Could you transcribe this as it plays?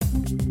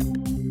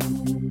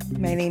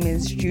My name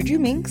is JuJu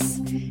Minx,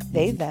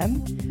 they,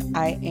 them.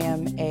 I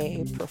am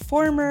a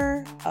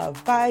performer, a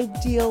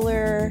vibe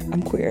dealer.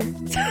 I'm queer.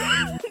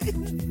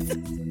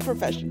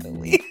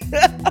 Professionally.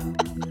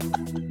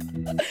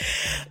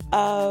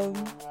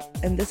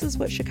 And this is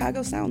what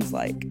Chicago sounds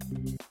like.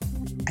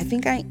 I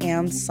think I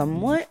am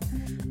somewhat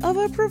of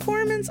a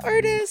performance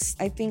artist.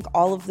 I think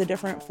all of the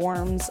different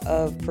forms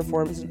of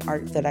performance and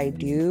art that I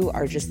do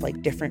are just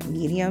like different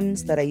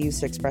mediums that I use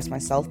to express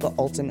myself, but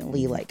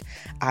ultimately like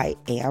I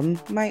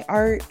am my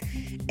art.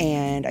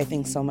 And I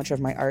think so much of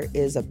my art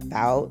is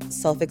about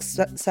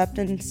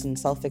self-acceptance and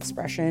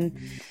self-expression.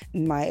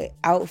 My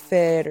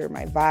outfit or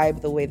my vibe,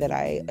 the way that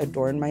I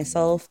adorn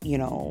myself, you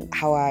know,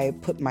 how I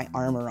put my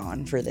armor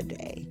on for the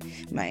day,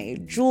 my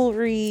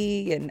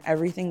jewelry and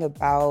everything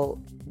about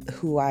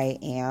who I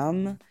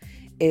am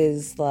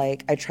is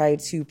like, I try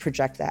to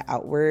project that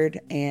outward.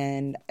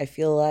 And I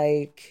feel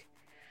like,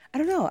 I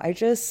don't know,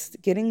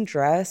 getting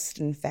dressed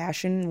and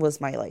fashion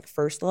was my like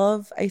first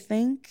love, I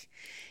think,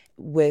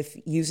 with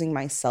using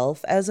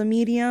myself as a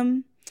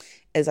medium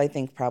is I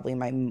think probably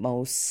my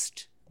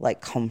most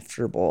like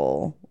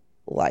comfortable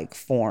like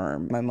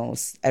form, my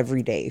most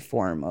everyday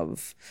form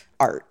of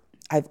art.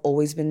 I've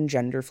always been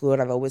gender fluid.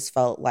 I've always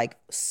felt like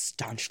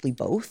staunchly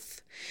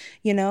both,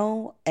 you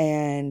know?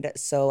 And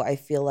so I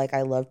feel like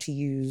I love to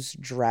use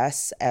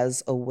dress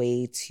as a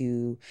way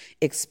to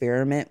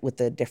experiment with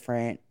the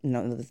different, you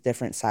know, the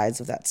different sides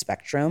of that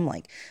spectrum.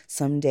 Like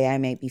someday I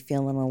might be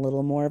feeling a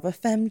little more of a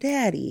femme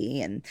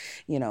daddy, and,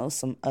 you know,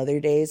 some other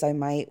days I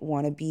might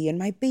want to be in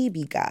my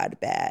baby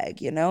god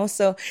bag, you know?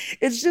 So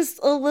it's just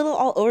a little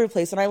all over the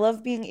place. And I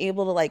love being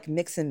able to like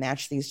mix and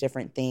match these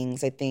different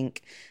things. I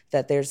think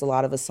that there's a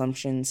lot of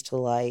assumptions to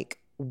like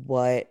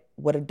what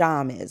a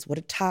dom is, what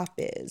a top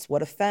is,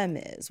 what a femme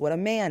is, what a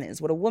man is,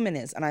 what a woman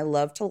is. And I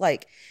love to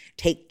like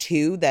take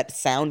two that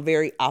sound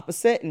very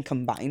opposite and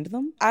combine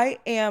them. I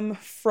am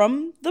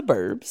from the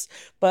burbs,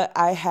 but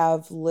I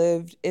have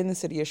lived in the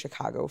city of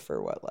Chicago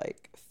for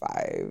like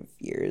 5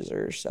 years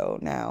or so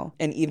now.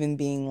 And even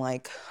being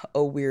like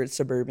a weird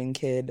suburban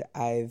kid,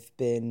 I've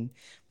been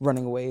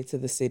running away to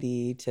the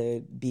city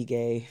to be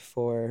gay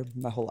for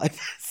my whole life.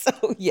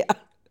 So yeah.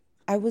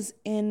 I was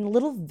in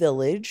Little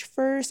Village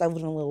first. I lived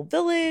in a little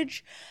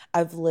village.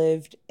 I've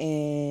lived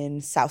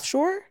in South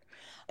Shore,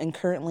 and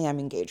currently I'm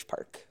in Gage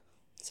Park.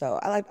 So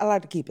I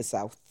like to keep it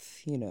south,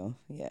 you know,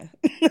 yeah.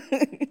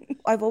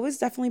 I've always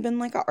definitely been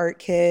like an art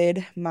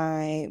kid.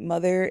 My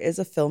mother is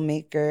a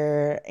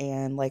filmmaker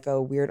and like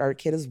a weird art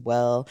kid as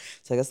well.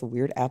 So I guess the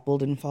weird apple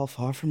didn't fall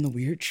far from the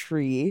weird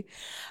tree.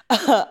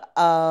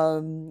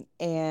 And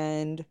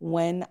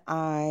when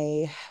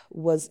I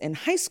was in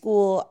high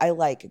school,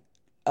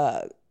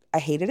 I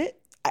hated it.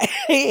 I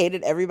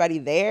hated everybody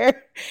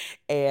there.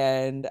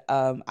 And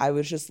I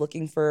was just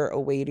looking for a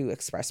way to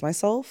express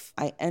myself.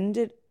 I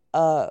ended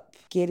up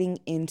getting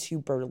into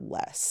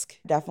burlesque.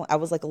 Definitely, I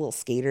was like a little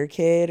skater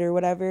kid or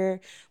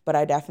whatever, but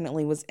I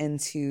definitely was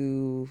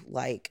into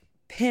like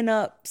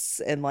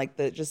pinups and like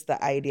the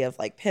idea of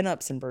like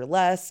pinups and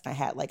burlesque. I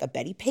had like a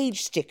Betty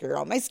Page sticker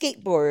on my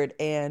skateboard,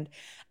 and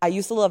I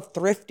used to love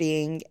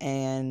thrifting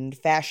and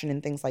fashion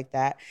and things like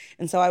that.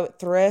 And so I would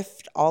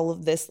thrift all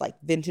of this like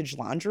vintage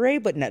lingerie,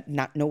 but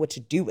not know what to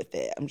do with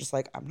it. I'm just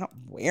like, I'm not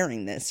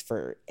wearing this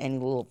for any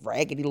little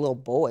raggedy little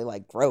boy,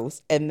 like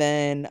gross. And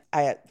then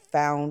I had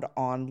found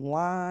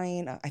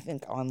online, I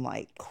think on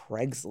like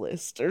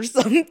Craigslist or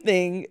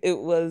something,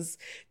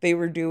 they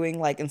were doing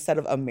like, instead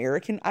of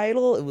American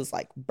Idol, it was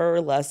like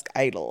Burlesque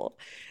Idol.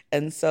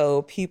 And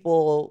so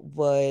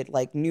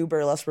new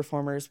burlesque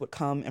performers would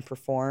come and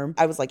perform.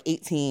 I was like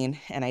 18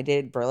 and I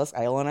did Burlesque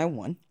Idol and I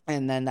won.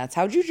 And then that's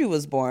how JuJu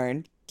was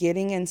born.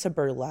 Getting into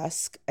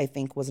burlesque, I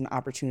think, was an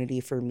opportunity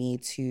for me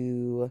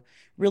to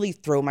really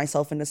throw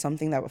myself into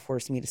something that would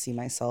force me to see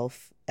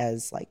myself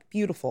as like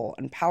beautiful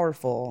and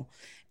powerful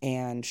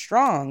and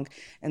strong.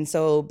 And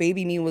so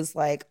baby me was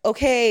like,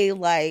 okay,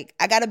 like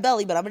I got a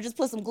belly, but I'm gonna just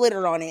put some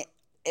glitter on it.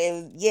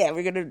 And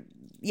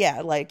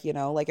like, you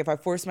know, like if I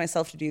force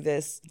myself to do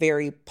this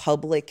very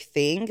public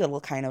thing, it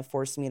will kind of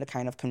force me to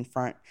kind of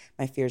confront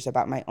my fears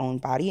about my own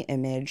body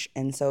image.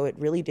 And so it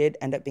really did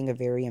end up being a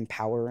very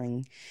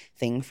empowering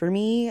thing for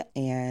me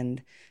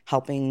and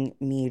helping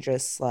me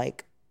just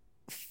like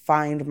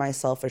find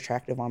myself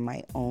attractive on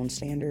my own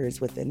standards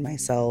within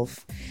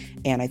myself.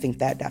 And I think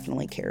that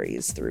definitely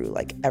carries through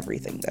like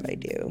everything that I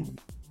do.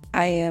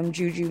 I am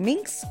JuJu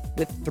Minx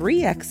with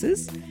 3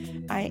 X's.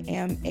 I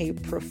am a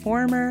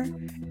performer,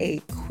 a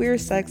queer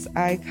sex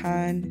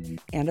icon,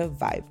 and a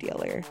vibe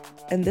dealer.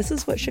 And this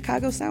is what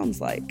Chicago sounds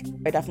like.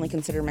 I definitely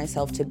consider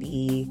myself to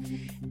be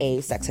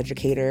a sex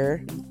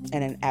educator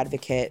and an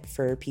advocate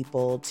for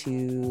people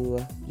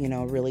to, you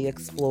know, really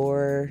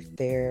explore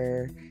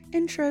their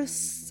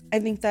interests. I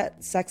think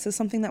that sex is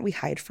something that we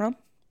hide from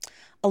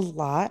a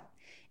lot.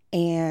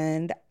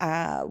 And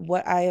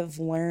what I have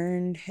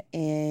learned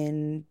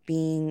in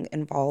being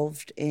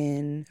involved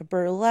in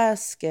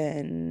burlesque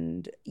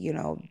and, you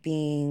know,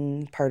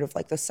 being part of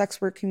like the sex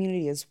work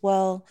community as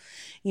well,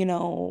 you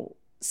know,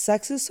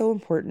 sex is so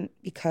important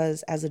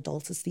because as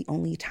adults, it's the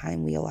only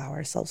time we allow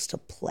ourselves to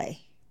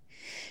play.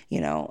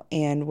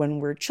 And when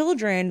we're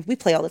children, we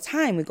play all the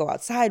time. We go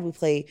outside, we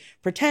play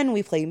pretend,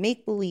 we play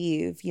make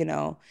believe,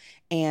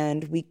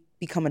 and we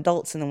become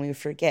adults and then we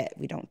forget.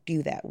 We don't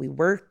do that. We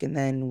work and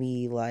then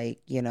we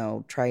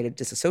try to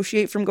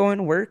disassociate from going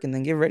to work and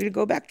then get ready to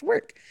go back to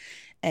work.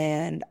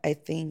 And I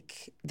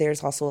think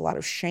there's also a lot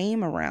of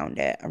shame around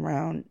it,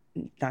 around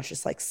not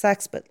just like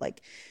sex, but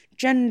like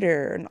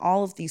gender and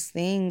all of these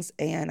things.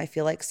 And I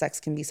feel like sex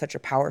can be such a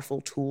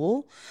powerful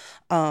tool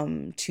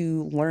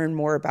to learn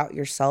more about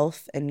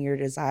yourself and your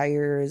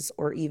desires,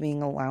 or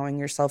even allowing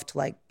yourself to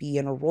like be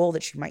in a role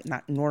that you might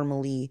not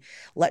normally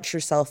let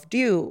yourself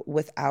do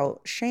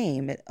without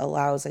shame. It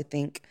allows, I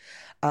think,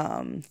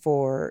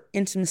 for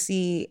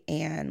intimacy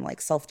and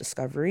like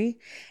self-discovery.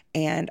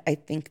 And I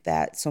think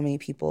that so many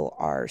people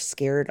are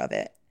scared of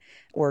it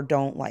or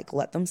don't like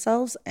let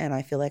themselves. And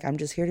I feel like I'm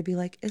just here to be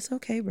like, it's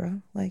okay,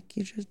 bro. Like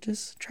you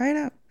just try it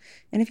out.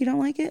 And if you don't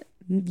like it,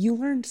 you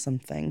learned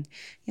something,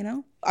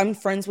 I'm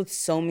friends with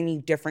so many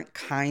different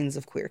kinds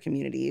of queer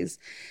communities.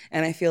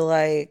 And I feel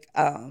like,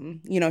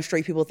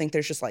 straight people think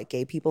there's just like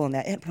gay people and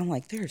that it, but I'm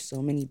like, there are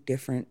so many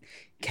different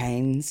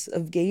kinds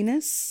of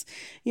gayness.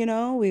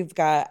 We've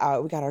got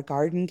our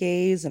garden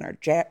gays and our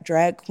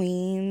drag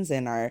queens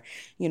and our,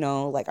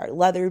 like our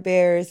leather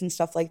bears and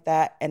stuff like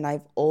that. And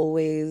I've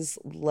always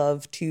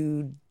loved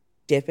to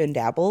dip and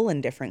dabble in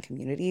different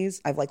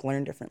communities. I've like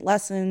learned different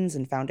lessons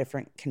and found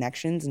different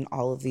connections in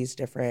all of these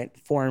different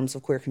forms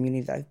of queer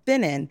community that I've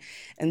been in.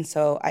 And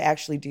so I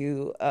actually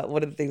do,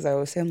 one of the things I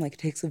always say, I'm like, it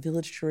takes a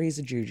village to raise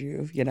a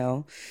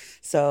JuJu,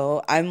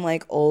 So I'm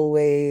like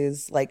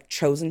always like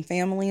chosen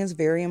family is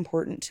very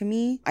important to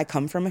me. I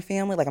come from a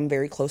family, like I'm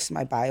very close to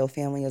my bio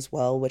family as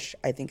well, which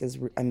I think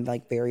I'm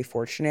like very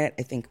fortunate.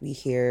 I think we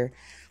hear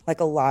like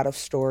a lot of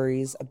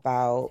stories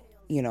about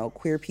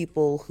queer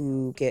people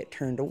who get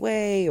turned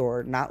away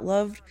or not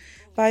loved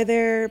by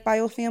their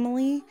bio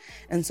family.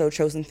 And so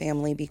chosen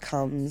family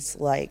becomes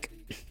like,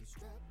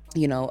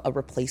 a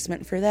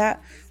replacement for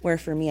that. Where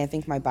for me, I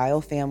think my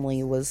bio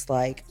family was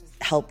like,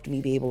 helped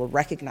me be able to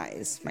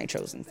recognize my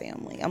chosen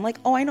family. I'm like,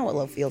 oh, I know what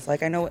love feels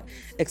like. I know what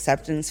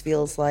acceptance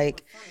feels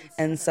like.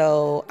 And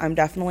so I'm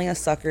definitely a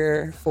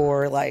sucker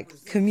for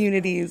like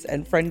communities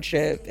and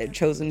friendship and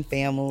chosen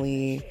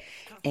family.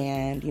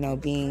 And,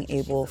 being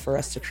able for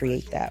us to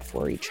create that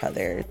for each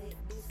other.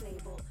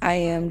 I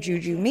am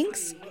JuJu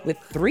Minx with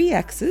 3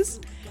 X's.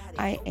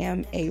 I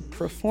am a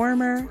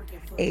performer,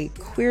 a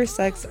queer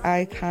sex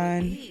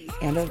icon,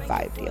 and a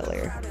vibe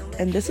dealer.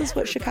 And this is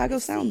what Chicago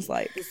sounds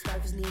like. The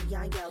scarf's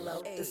neon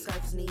yellow, the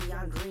scarf's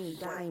neon green,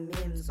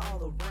 diamonds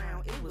all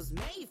around. It was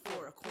made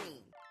for a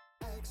queen.